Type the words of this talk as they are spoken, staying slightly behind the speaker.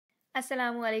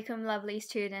Assalamualaikum, lovely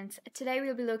students. Today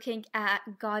we'll be looking at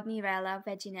Gardnerella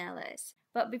Vaginalis.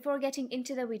 But before getting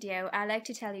into the video, I'd like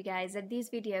to tell you guys that these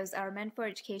videos are meant for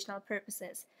educational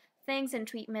purposes. Things and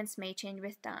treatments may change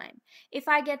with time. If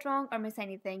I get wrong or miss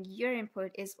anything, your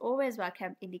input is always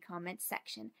welcome in the comments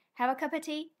section. Have a cup of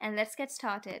tea and let's get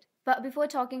started. But before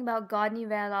talking about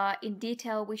Gardnerella in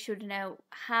detail, we should know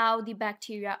how the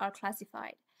bacteria are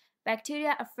classified.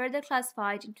 Bacteria are further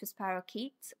classified into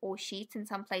spirochetes or sheets in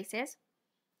some places,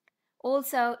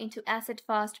 also into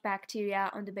acid-fast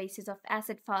bacteria on the basis of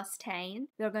acid-fast stain.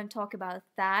 We're going to talk about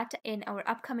that in our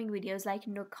upcoming videos, like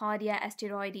Nocardia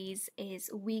asteroides is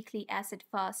weakly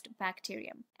acid-fast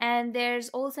bacterium. And there's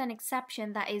also an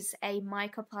exception, that is a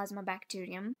Mycoplasma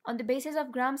bacterium. On the basis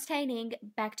of gram staining,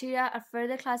 bacteria are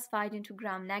further classified into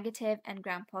gram-negative and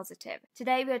gram-positive.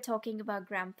 Today we are talking about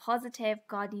gram-positive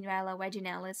Gardnerella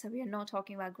vaginalis, so we are not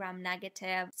talking about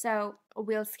gram-negative. So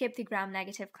we'll skip the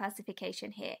gram-negative classification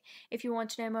here. If you want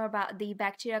to know more about the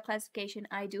bacterial classification,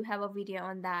 I do have a video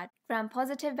on that.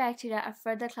 Gram-positive bacteria are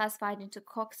further classified into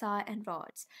cocci and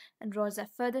rods are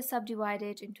further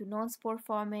subdivided into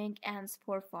non-spore-forming and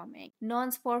spore-forming.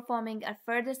 Non-spore-forming are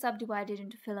further subdivided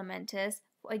into filamentous.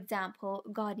 For example,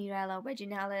 Gardnerella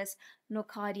vaginalis,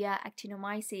 Nocardia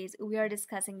actinomyces. We are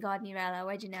discussing Gardnerella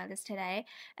vaginalis today,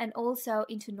 and also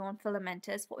into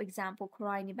non-filamentous, for example,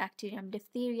 Corynebacterium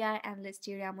diphtheria and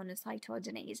Listeria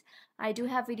monocytogenes. I do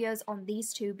have videos on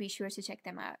these two, be sure to check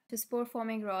them out. To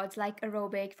spore-forming rods like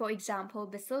aerobic, for example,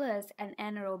 Bacillus, and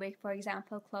anaerobic, for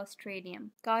example, Clostridium.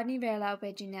 Gardnerella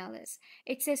vaginalis.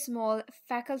 It's a small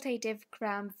facultative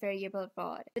gram variable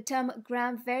rod. The term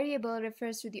gram variable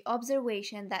refers to the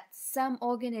observation that some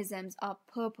organisms are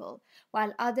purple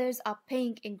while others are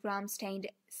pink in gram-stained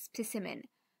specimen.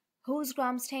 Whose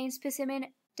gram-stained specimen?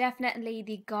 Definitely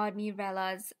the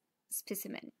Gardnerella's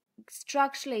specimen.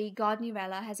 Structurally,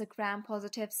 Gardnerella has a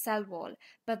gram-positive cell wall,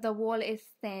 but the wall is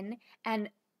thin, and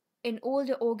in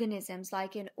older organisms,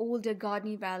 like in older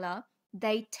Gardnerella,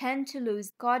 they tend to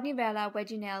lose. Gardnerella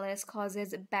vaginalis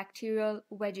causes bacterial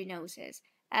vaginosis,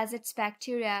 as it's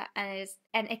bacteria and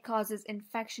it causes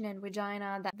infection in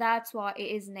vagina. That's why it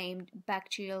is named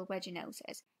bacterial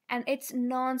vaginosis. And it's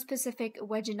non-specific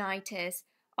vaginitis.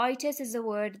 Itis is a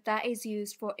word that is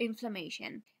used for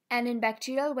inflammation. And in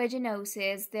bacterial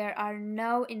vaginosis, there are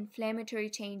no inflammatory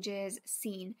changes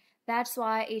seen. That's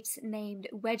why it's named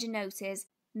vaginosis,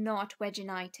 not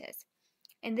vaginitis.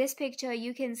 In this picture,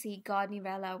 you can see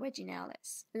Gardnerella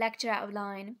vaginalis. Lecture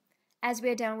outline. As we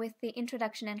are done with the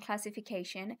introduction and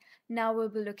classification, now we'll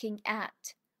be looking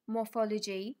at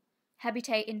morphology,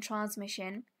 habitat and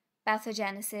transmission,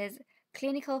 pathogenesis,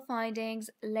 clinical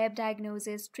findings, lab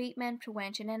diagnosis, treatment,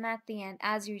 prevention, and at the end,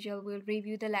 as usual, we'll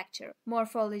review the lecture.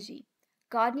 Morphology.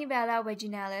 Gardnerella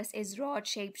vaginalis is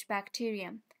rod-shaped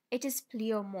bacterium. It is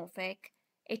pleomorphic.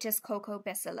 It is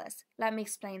cocobacillus. Let me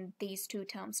explain these two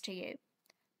terms to you.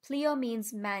 Pleo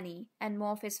means many and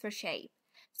morph is for shape.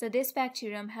 So this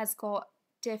bacterium has got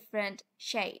different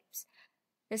shapes.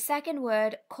 The second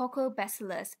word,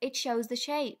 cocobacillus, it shows the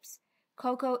shapes.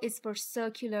 Coco is for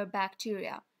circular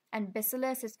bacteria and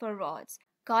bacillus is for rods.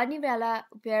 Gardnerella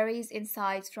varies in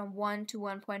size from 1 to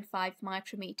 1.5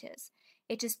 micrometers.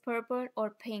 It is purple or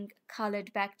pink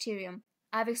colored bacterium.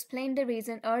 I've explained the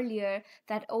reason earlier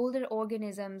that older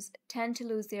organisms tend to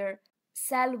lose their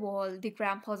cell wall, the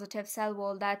gram-positive cell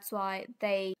wall. That's why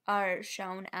they are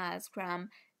shown as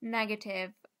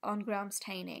gram-negative on gram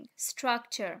staining.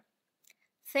 Structure.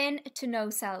 Thin to no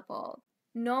cell wall.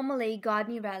 Normally,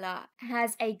 Gardnerella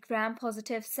has a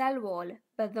gram-positive cell wall,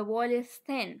 but the wall is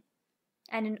thin.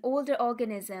 And in older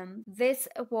organism, this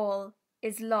wall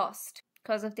is lost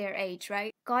because of their age,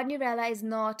 right? Gardnerella is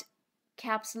not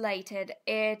capsulated.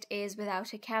 It is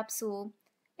without a capsule.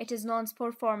 It is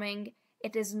non-spore forming.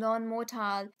 It is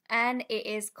non-motile, and it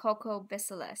is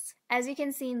cocobacillus. As you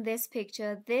can see in this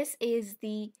picture, this is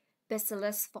the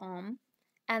bacillus form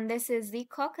and this is the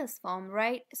coccus form,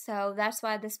 right? So that's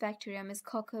why this bacterium is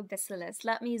cocobacillus.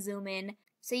 Let me zoom in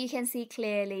so you can see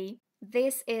clearly.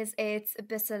 This is its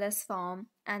bacillus form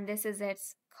and this is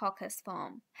its coccus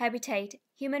form. Habitat.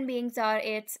 Human beings are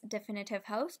its definitive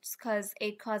hosts because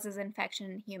it causes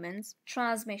infection in humans.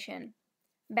 Transmission.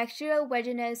 Bacterial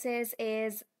vaginosis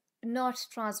is not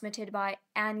transmitted by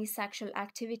any sexual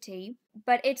activity,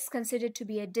 but it's considered to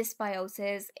be a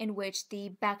dysbiosis in which the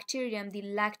bacterium, the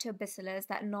lactobacillus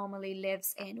that normally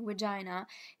lives in vagina,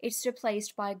 it's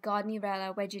replaced by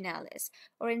Gardnerella vaginalis.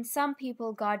 Or in some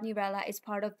people, Gardnerella is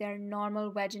part of their normal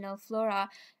vaginal flora,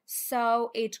 so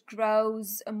it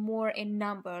grows more in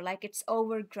number, like it's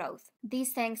overgrowth.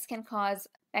 These things can cause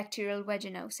bacterial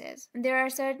vaginosis. There are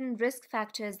certain risk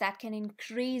factors that can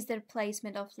increase the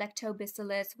replacement of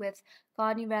lactobacillus with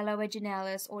Gardnerella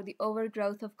vaginalis or the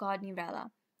overgrowth of Gardnerella.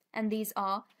 And these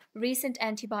are recent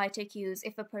antibiotic use.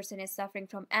 If a person is suffering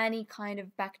from any kind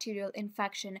of bacterial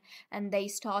infection and they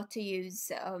start to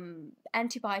use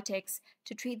antibiotics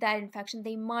to treat that infection,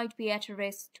 they might be at a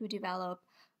risk to develop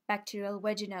bacterial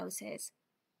vaginosis.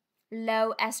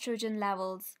 Low estrogen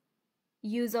levels,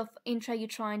 use of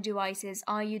intrauterine devices,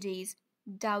 IUDs,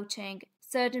 douching,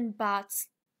 certain baths,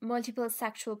 multiple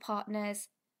sexual partners,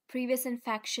 previous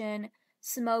infection,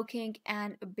 smoking,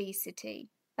 and obesity.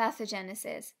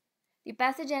 Pathogenesis. The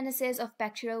pathogenesis of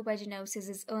bacterial vaginosis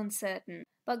is uncertain,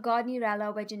 but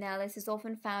Gardnerella vaginalis is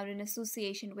often found in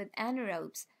association with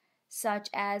anaerobes, such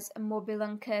as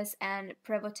Morbilluncus and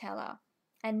Prevotella,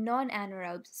 and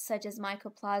non-anaerobes, such as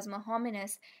Mycoplasma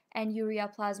hominis and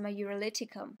Ureaplasma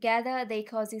urolyticum. Together, they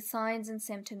cause the signs and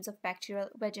symptoms of bacterial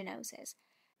vaginosis.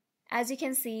 As you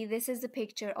can see, this is the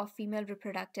picture of female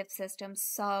reproductive system.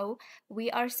 So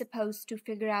we are supposed to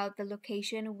figure out the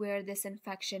location where this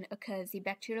infection occurs, the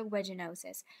bacterial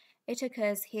vaginosis. It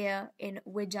occurs here in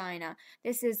vagina.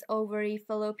 This is ovary,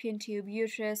 fallopian tube,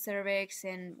 uterus, cervix,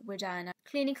 and vagina.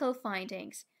 Clinical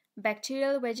findings.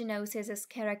 Bacterial vaginosis is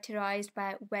characterized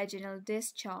by vaginal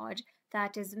discharge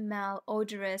that is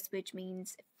malodorous, which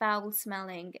means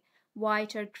foul-smelling,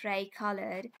 white or gray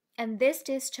colored, and this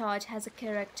discharge has a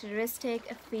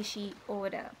characteristic fishy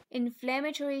odor.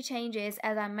 Inflammatory changes,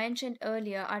 as I mentioned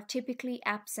earlier, are typically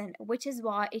absent, which is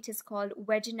why it is called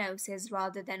vaginosis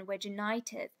rather than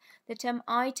vaginitis. The term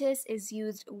itis is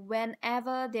used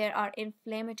whenever there are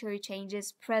inflammatory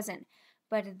changes present.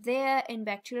 But there in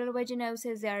bacterial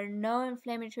vaginosis, there are no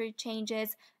inflammatory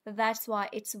changes. That's why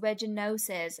it's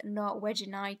vaginosis, not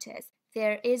vaginitis.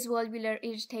 There is volvular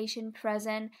irritation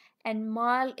present, and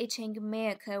mild itching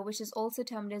may occur, which is also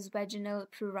termed as vaginal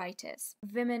pruritus.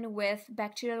 Women with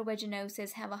bacterial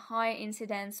vaginosis have a higher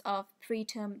incidence of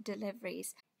preterm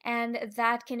deliveries, and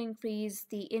that can increase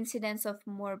the incidence of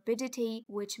morbidity,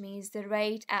 which means the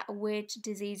rate at which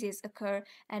diseases occur,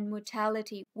 and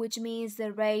mortality, which means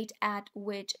the rate at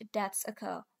which deaths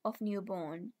occur of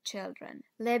newborn children.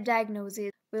 Lab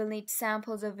diagnosis will need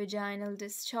samples of vaginal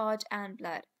discharge and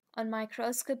blood. On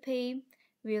microscopy,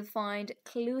 we'll find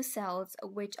clue cells,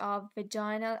 which are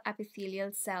vaginal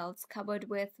epithelial cells covered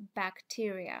with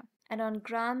bacteria. And on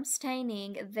gram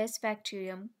staining, this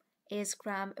bacterium is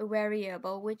gram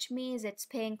variable, which means it's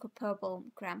pink or purple,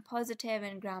 gram positive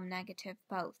and gram negative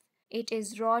both. It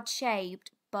is rod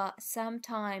shaped, but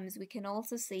sometimes we can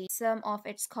also see some of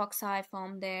its cocci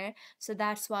form there, so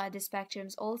that's why this bacterium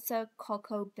is also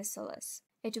Coccobacillus.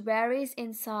 It varies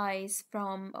in size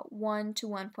from 1 to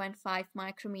 1.5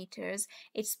 micrometers.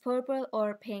 It's purple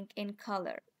or pink in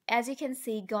color. As you can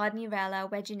see, Gardnerella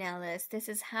vaginalis, this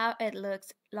is how it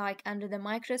looks like under the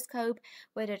microscope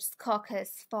with its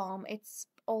coccus form. It's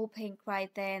all pink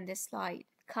right there in this slide.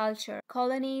 Culture.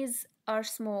 Colonies are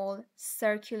small,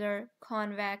 circular,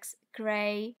 convex,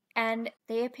 gray, and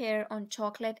they appear on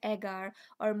chocolate agar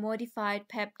or modified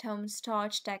peptone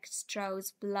starch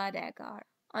dextrose blood agar.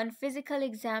 On physical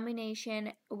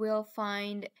examination, we'll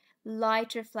find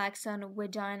light reflects on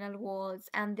vaginal walls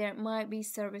and there might be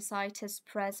cervicitis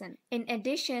present. In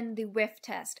addition, the whiff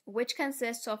test, which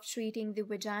consists of treating the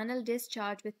vaginal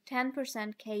discharge with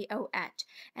 10% KOH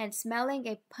and smelling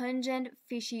a pungent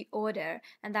fishy odor,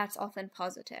 and that's often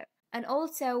positive. And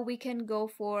also we can go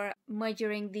for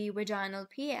measuring the vaginal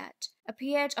pH. A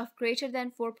pH of greater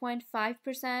than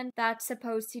 4.5%, that's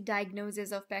supposed to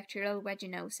diagnosis of bacterial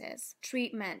vaginosis.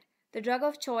 Treatment. The drug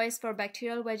of choice for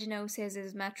bacterial vaginosis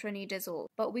is metronidazole,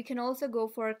 but we can also go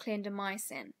for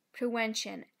clindamycin.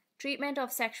 Prevention. Treatment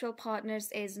of sexual partners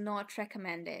is not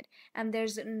recommended, and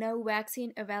there's no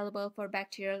vaccine available for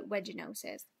bacterial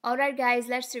vaginosis. Alright guys,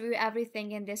 let's review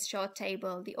everything in this short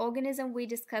table. The organism we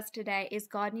discussed today is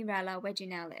Gardnerella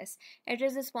vaginalis. It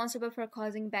is responsible for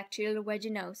causing bacterial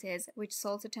vaginosis, which is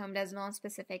also termed as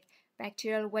nonspecific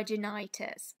bacterial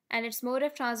vaginitis. And its mode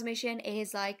of transmission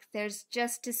is like there's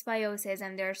just dysbiosis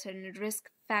and there are certain risk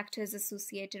factors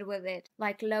associated with it,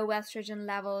 like low estrogen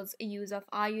levels, use of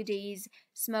IUDs,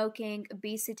 smoking,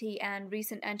 obesity, and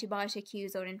recent antibiotic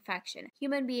use or infection.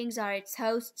 Human beings are its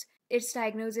hosts. Its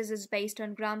diagnosis is based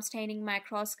on gram staining,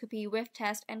 microscopy, whiff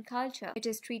test, and culture. It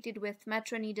is treated with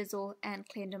metronidazole and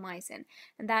clindamycin.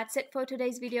 And that's it for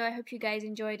today's video. I hope you guys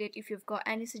enjoyed it. If you've got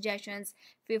any suggestions,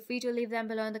 feel free to leave them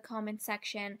below in the comment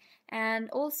section. And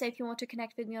also, if you want to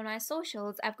connect with me on my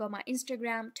socials, I've got my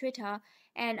Instagram, Twitter,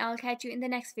 and I'll catch you in the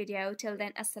next video. Till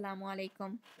then,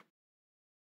 Assalamualaikum.